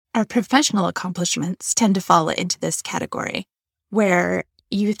Our professional accomplishments tend to fall into this category where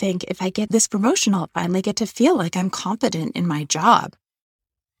you think, if I get this promotion, I'll finally get to feel like I'm competent in my job.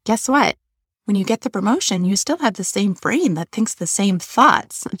 Guess what? When you get the promotion, you still have the same brain that thinks the same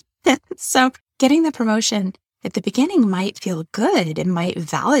thoughts. So getting the promotion at the beginning might feel good. It might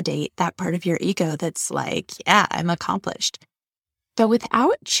validate that part of your ego that's like, yeah, I'm accomplished. But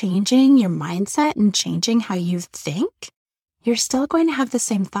without changing your mindset and changing how you think, you're still going to have the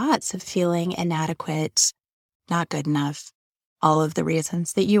same thoughts of feeling inadequate, not good enough, all of the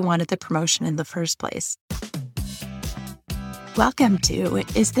reasons that you wanted the promotion in the first place. Welcome to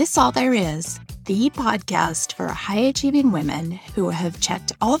Is This All There Is? The podcast for high-achieving women who have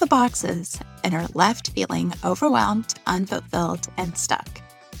checked all the boxes and are left feeling overwhelmed, unfulfilled, and stuck.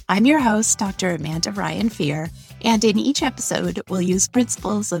 I'm your host, Dr. Amanda Ryan Fear, and in each episode, we'll use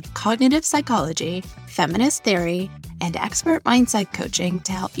principles of cognitive psychology, feminist theory, and expert mindset coaching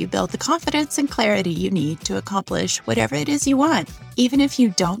to help you build the confidence and clarity you need to accomplish whatever it is you want, even if you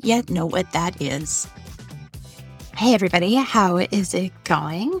don't yet know what that is. Hey everybody, how is it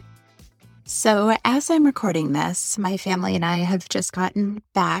going? So as I'm recording this, my family and I have just gotten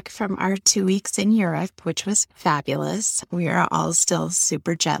back from our 2 weeks in Europe, which was fabulous. We are all still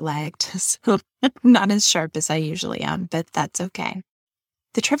super jet lagged, so not as sharp as I usually am, but that's okay.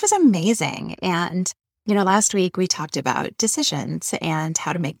 The trip was amazing. And, last week we talked about decisions and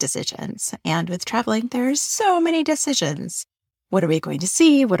how to make decisions. And with traveling, there are so many decisions. What are we going to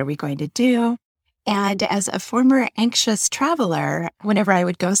see? What are we going to do? And as a former anxious traveler, whenever I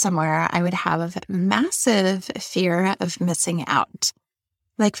would go somewhere, I would have massive fear of missing out.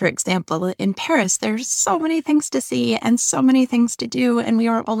 Like, for example, in Paris, there's so many things to see and so many things to do. And we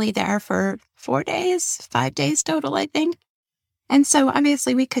were only there for 5 days total, I think. And so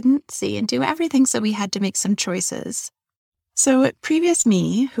obviously we couldn't see and do everything. So we had to make some choices. So previous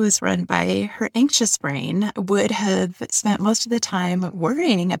me, who is run by her anxious brain, would have spent most of the time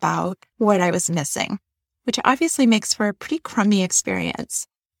worrying about what I was missing, which obviously makes for a pretty crummy experience.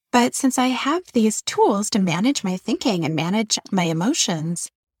 But since I have these tools to manage my thinking and manage my emotions,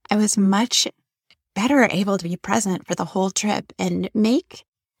 I was much better able to be present for the whole trip and make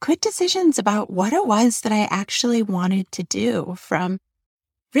good decisions about what it was that I actually wanted to do from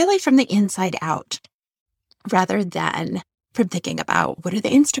the inside out, rather than from thinking about what are the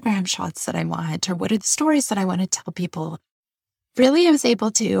Instagram shots that I want or what are the stories that I want to tell people. Really, I was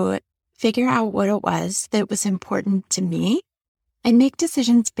able to figure out what it was that was important to me and make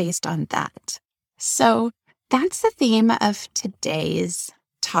decisions based on that. So that's the theme of today's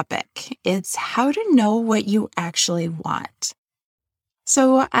topic. It's how to know what you actually want.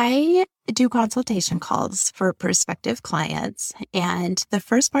 So I do consultation calls for prospective clients, and the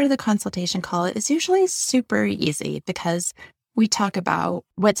first part of the consultation call is usually super easy because we talk about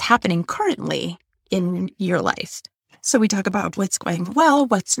what's happening currently in your life. So we talk about what's going well,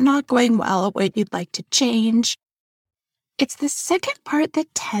 what's not going well, what you'd like to change. It's the second part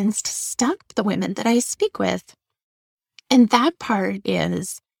that tends to stump the women that I speak with. And that part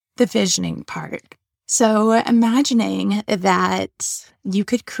is the visioning part. So imagining that you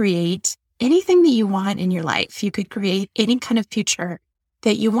could create anything that you want in your life. You could create any kind of future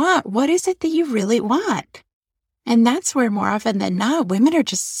that you want. What is it that you really want? And that's where more often than not, women are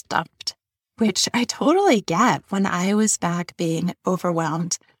just stumped, which I totally get. When I was back being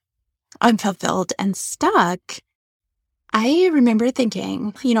overwhelmed, unfulfilled, and stuck, I remember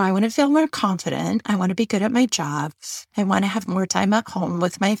thinking, I want to feel more confident. I want to be good at my job. I want to have more time at home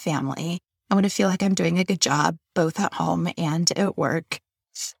with my family. I want to feel like I'm doing a good job, both at home and at work.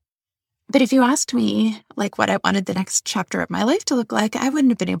 But if you asked me what I wanted the next chapter of my life to look like, I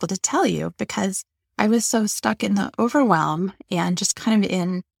wouldn't have been able to tell you because I was so stuck in the overwhelm and just kind of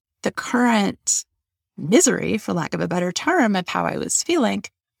in the current misery, for lack of a better term, of how I was feeling,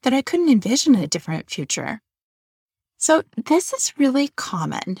 that I couldn't envision a different future. So this is really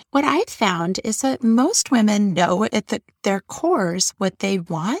common. What I've found is that most women know at their cores what they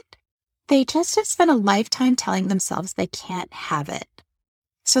want. They just have spent a lifetime telling themselves they can't have it.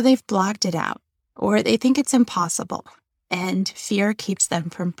 So they've blocked it out, or they think it's impossible, and fear keeps them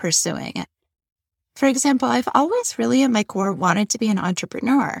from pursuing it. For example, I've always really at my core wanted to be an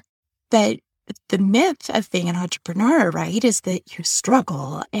entrepreneur, but the myth of being an entrepreneur, right, is that you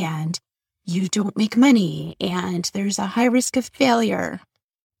struggle and you don't make money and there's a high risk of failure.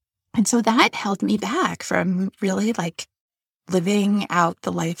 And so that held me back from really living out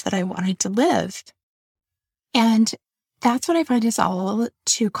the life that I wanted to live. And that's what I find is all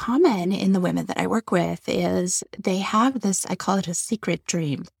too common in the women that I work with is they have this, I call it a secret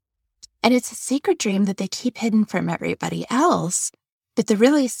dream. And it's a secret dream that they keep hidden from everybody else But the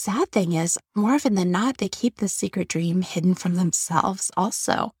really sad thing is, more often than not, they keep the secret dream hidden from themselves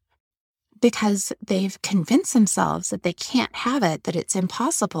also, because they've convinced themselves that they can't have it, that it's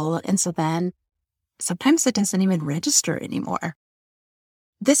impossible. And so then sometimes it doesn't even register anymore.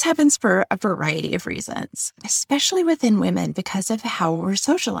 This happens for a variety of reasons, especially within women because of how we're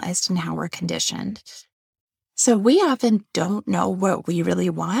socialized and how we're conditioned. So we often don't know what we really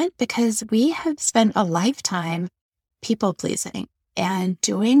want because we have spent a lifetime people pleasing and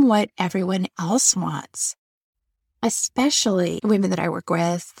doing what everyone else wants, especially women that I work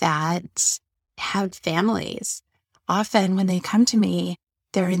with that have families. Often when they come to me,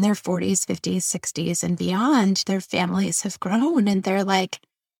 they're in their 40s, 50s, 60s, and beyond. Their families have grown and they're like,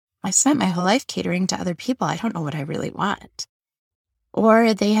 I've spent my whole life catering to other people. I don't know what I really want.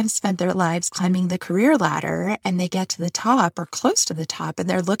 Or they have spent their lives climbing the career ladder and they get to the top or close to the top and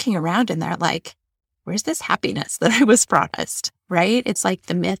they're looking around and they're like, where's this happiness that I was promised, right? It's like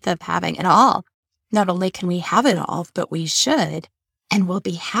the myth of having it all. Not only can we have it all, but we should, and we'll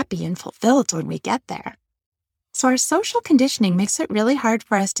be happy and fulfilled when we get there. So our social conditioning makes it really hard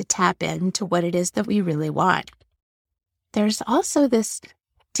for us to tap into what it is that we really want. There's also this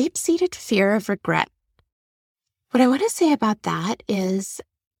deep-seated fear of regret. What I want to say about that is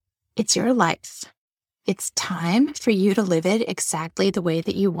it's your life. It's time for you to live it exactly the way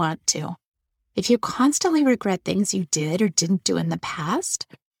that you want to. If you constantly regret things you did or didn't do in the past,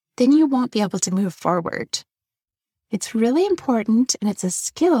 then you won't be able to move forward. It's really important, and it's a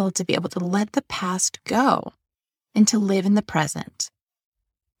skill to be able to let the past go and to live in the present,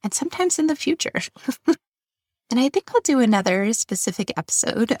 and sometimes in the future. And I think I'll do another specific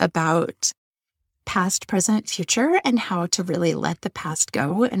episode about past, present, future, and how to really let the past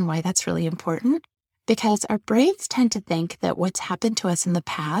go and why that's really important. Because our brains tend to think that what's happened to us in the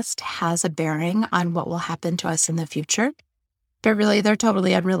past has a bearing on what will happen to us in the future. But really, they're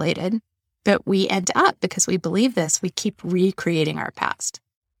totally unrelated. But we end up, because we believe this, we keep recreating our past.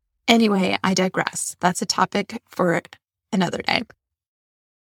 Anyway, I digress. That's a topic for another day.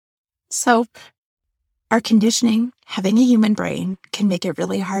 So, our conditioning, having a human brain, can make it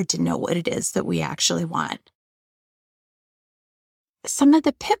really hard to know what it is that we actually want. Some of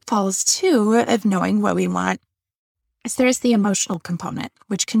the pitfalls, too, of knowing what we want is there's the emotional component,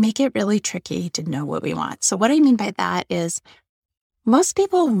 which can make it really tricky to know what we want. So what I mean by that is most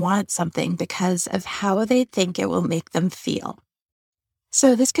people want something because of how they think it will make them feel.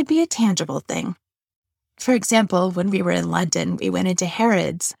 So this could be a tangible thing. For example, when we were in London, we went into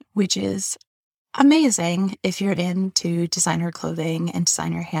Harrods, which is amazing if you're into designer clothing and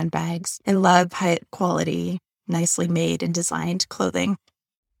designer handbags. I love high quality, nicely made and designed clothing.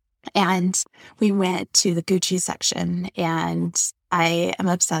 And we went to the Gucci section, and I am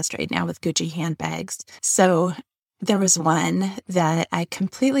obsessed right now with Gucci handbags. So there was one that I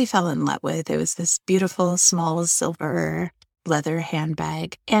completely fell in love with. It was this beautiful small silver leather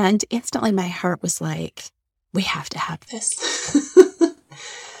handbag. And instantly my heart was like, we have to have this.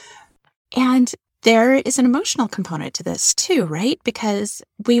 And there is an emotional component to this too, right? Because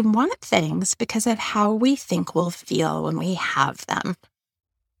we want things because of how we think we'll feel when we have them.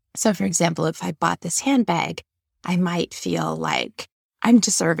 So for example, if I bought this handbag, I might feel like I'm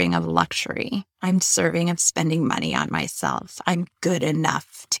deserving of luxury. I'm deserving of spending money on myself. I'm good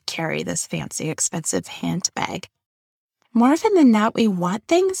enough to carry this fancy, expensive handbag. More often than not, we want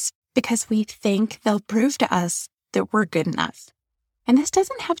things because we think they'll prove to us that we're good enough. And this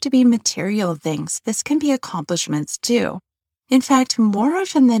doesn't have to be material things. This can be accomplishments too. In fact, more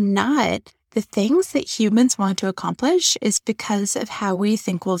often than not, the things that humans want to accomplish is because of how we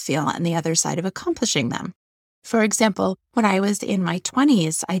think we'll feel on the other side of accomplishing them. For example, when I was in my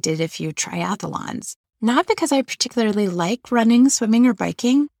 20s, I did a few triathlons. Not because I particularly like running, swimming, or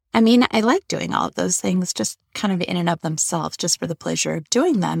biking. I mean, I like doing all of those things just kind of in and of themselves, just for the pleasure of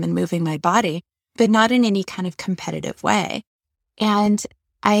doing them and moving my body, but not in any kind of competitive way. And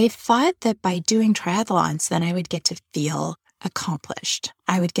I thought that by doing triathlons, then I would get to feel accomplished.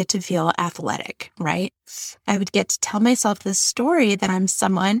 I would get to feel athletic, right? I would get to tell myself this story that I'm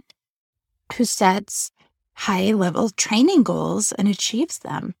someone who sets high-level training goals and achieves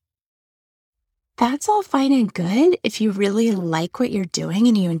them. That's all fine and good if you really like what you're doing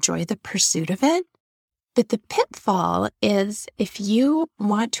and you enjoy the pursuit of it. But the pitfall is if you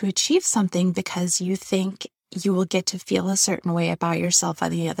want to achieve something because you think you will get to feel a certain way about yourself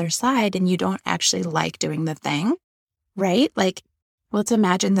on the other side and you don't actually like doing the thing, right? Like, let's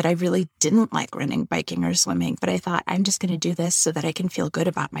imagine that I really didn't like running, biking, or swimming, but I thought I'm just going to do this so that I can feel good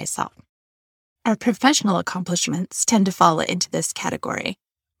about myself. Our professional accomplishments tend to fall into this category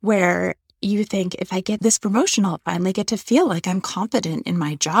where you think, if I get this promotion, I'll finally get to feel like I'm competent in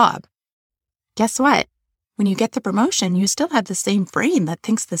my job. Guess what? When you get the promotion, you still have the same brain that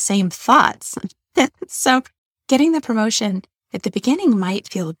thinks the same thoughts. So getting the promotion at the beginning might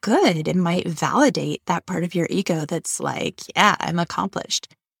feel good. It might validate that part of your ego that's like, yeah, I'm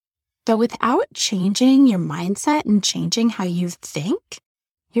accomplished. But without changing your mindset and changing how you think,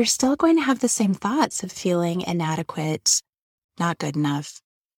 you're still going to have the same thoughts of feeling inadequate, not good enough,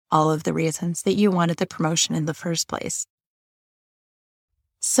 all of the reasons that you wanted the promotion in the first place.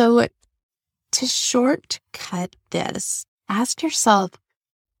 So to shortcut this, ask yourself,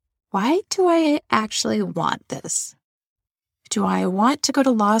 why do I actually want this? Do I want to go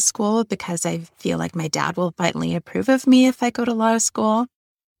to law school because I feel like my dad will finally approve of me if I go to law school?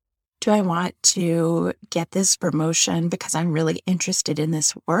 Do I want to get this promotion because I'm really interested in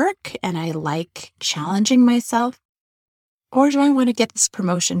this work and I like challenging myself? Or do I want to get this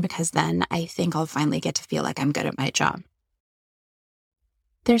promotion because then I think I'll finally get to feel like I'm good at my job?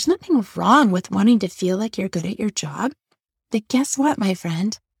 There's nothing wrong with wanting to feel like you're good at your job. But guess what, my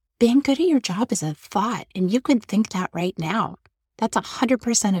friend? Being good at your job is a thought, and you can think that right now. That's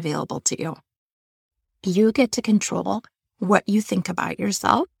 100% available to you. You get to control what you think about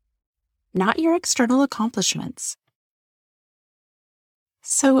yourself, not your external accomplishments.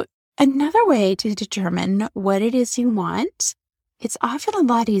 So another way to determine what it is you want, it's often a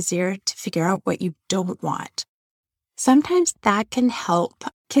lot easier to figure out what you don't want. Sometimes that can help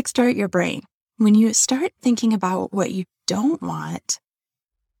kickstart your brain. When you start thinking about what you don't want,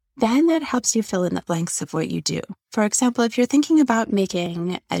 then that helps you fill in the blanks of what you do. For example, if you're thinking about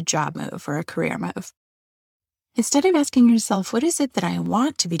making a job move or a career move, instead of asking yourself, what is it that I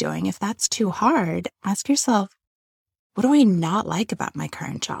want to be doing? If that's too hard, ask yourself, what do I not like about my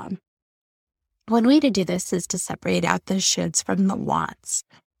current job? One way to do this is to separate out the shoulds from the wants.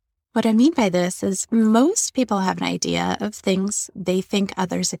 What I mean by this is most people have an idea of things they think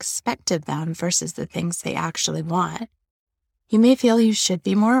others expect of them versus the things they actually want. You may feel you should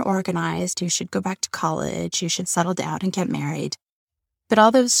be more organized, you should go back to college, you should settle down and get married. But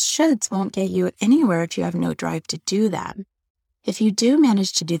all those shoulds won't get you anywhere if you have no drive to do them. If you do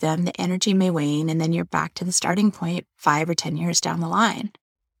manage to do them, the energy may wane and then you're back to the starting point 5 or 10 years down the line.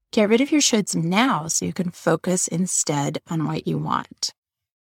 Get rid of your shoulds now so you can focus instead on what you want.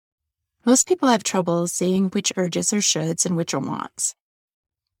 Most people have trouble seeing which urges are shoulds and which are wants.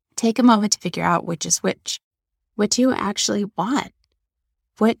 Take a moment to figure out which is which. What do you actually want?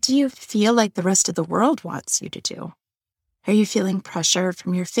 What do you feel like the rest of the world wants you to do? Are you feeling pressure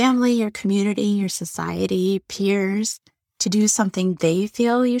from your family, your community, your society, peers to do something they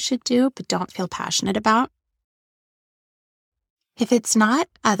feel you should do but don't feel passionate about? If it's not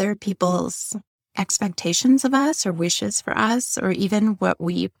other people's expectations of us or wishes for us or even what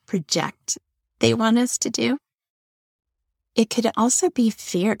we project they want us to do, it could also be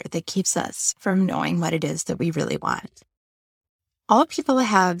fear that keeps us from knowing what it is that we really want. All people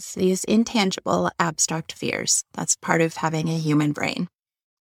have these intangible, abstract fears. That's part of having a human brain.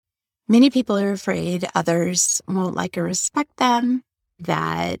 Many people are afraid others won't like or respect them,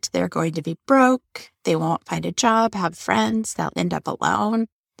 that they're going to be broke, they won't find a job, have friends, they'll end up alone.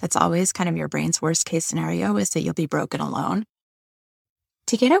 That's always kind of your brain's worst case scenario, is that you'll be broken alone.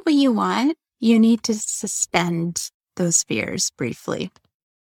 To get at what you want, you need to suspend those fears briefly.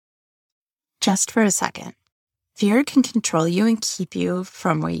 Just for a second. Fear can control you and keep you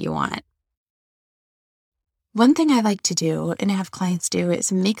from what you want. One thing I like to do and have clients do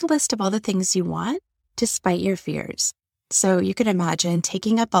is make a list of all the things you want despite your fears. So you could imagine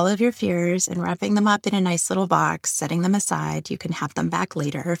taking up all of your fears and wrapping them up in a nice little box, setting them aside. You can have them back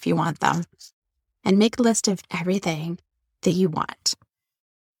later if you want them. And make a list of everything that you want.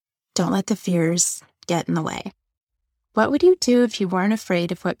 Don't let the fears get in the way. What would you do if you weren't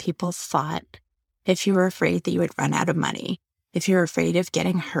afraid of what people thought? If you were afraid that you would run out of money? If you're afraid of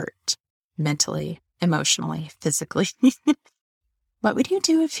getting hurt mentally, emotionally, physically? What would you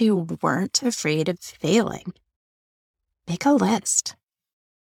do if you weren't afraid of failing? Make a list.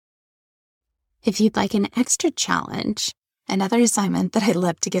 If you'd like an extra challenge, another assignment that I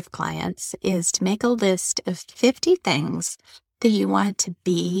love to give clients is to make a list of 50 things that you want to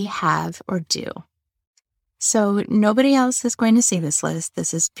be, have, or do. So nobody else is going to see this list.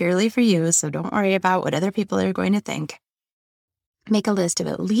 This is purely for you, so don't worry about what other people are going to think. Make a list of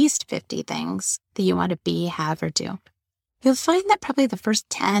at least 50 things that you want to be, have, or do. You'll find that probably the first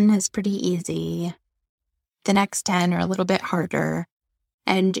 10 is pretty easy. The next 10 are a little bit harder.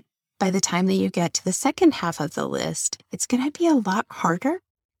 And by the time that you get to the second half of the list, it's going to be a lot harder.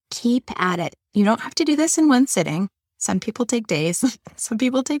 Keep at it. You don't have to do this in one sitting. Some people take days, some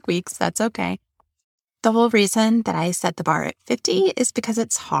people take weeks. That's okay. The whole reason that I set the bar at 50 is because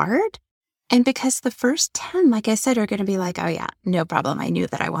it's hard. And because the first 10, like I said, are going to be like, oh yeah, no problem. I knew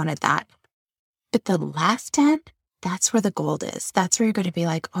that I wanted that. But the last 10, that's where the gold is. That's where you're going to be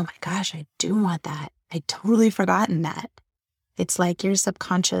like, oh my gosh, I do want that. I'd totally forgotten that. It's like your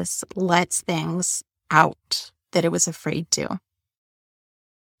subconscious lets things out that it was afraid to.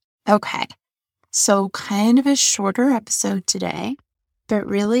 Okay, so kind of a shorter episode today, but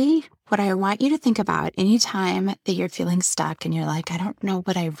really what I want you to think about anytime that you're feeling stuck and you're like, I don't know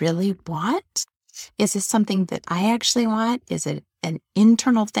what I really want. Is this something that I actually want? Is it an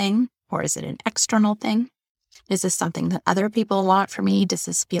internal thing or is it an external thing? Is this something that other people want for me? Does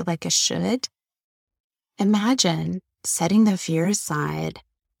this feel like a should? Imagine setting the fear aside,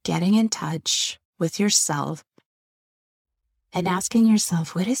 getting in touch with yourself, and asking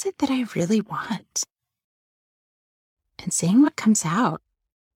yourself, what is it that I really want? And seeing what comes out.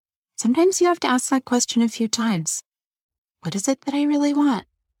 Sometimes you have to ask that question a few times. What is it that I really want?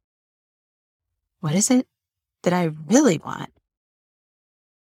 What is it that I really want?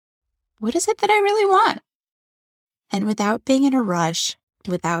 What is it that I really want? And without being in a rush,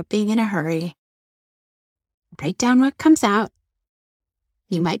 without being in a hurry, write down what comes out.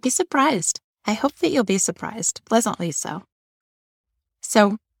 You might be surprised. I hope that you'll be surprised, pleasantly so.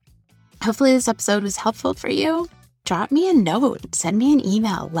 So, hopefully this episode was helpful for you. Drop me a note, send me an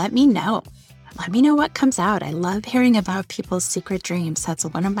email, let me know. Let me know what comes out. I love hearing about people's secret dreams. That's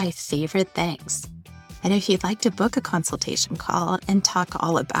one of my favorite things. And if you'd like to book a consultation call and talk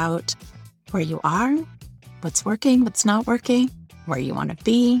all about where you are, what's working, what's not working, where you want to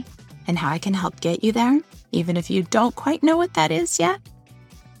be, and how I can help get you there, even if you don't quite know what that is yet,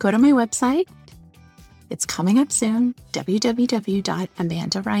 go to my website. It's coming up soon,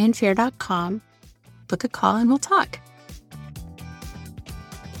 www.amandaryanfear.com. Book a call and we'll talk.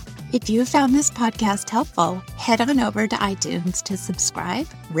 If you found this podcast helpful, head on over to iTunes to subscribe,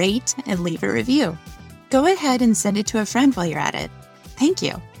 rate, and leave a review. Go ahead and send it to a friend while you're at it. Thank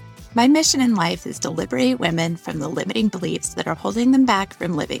you. My mission in life is to liberate women from the limiting beliefs that are holding them back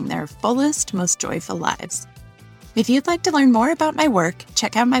from living their fullest, most joyful lives. If you'd like to learn more about my work,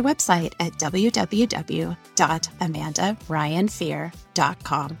 check out my website at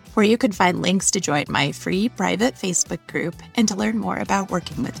www.amandaryanfear.com, where you can find links to join my free private Facebook group and to learn more about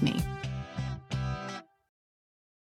working with me.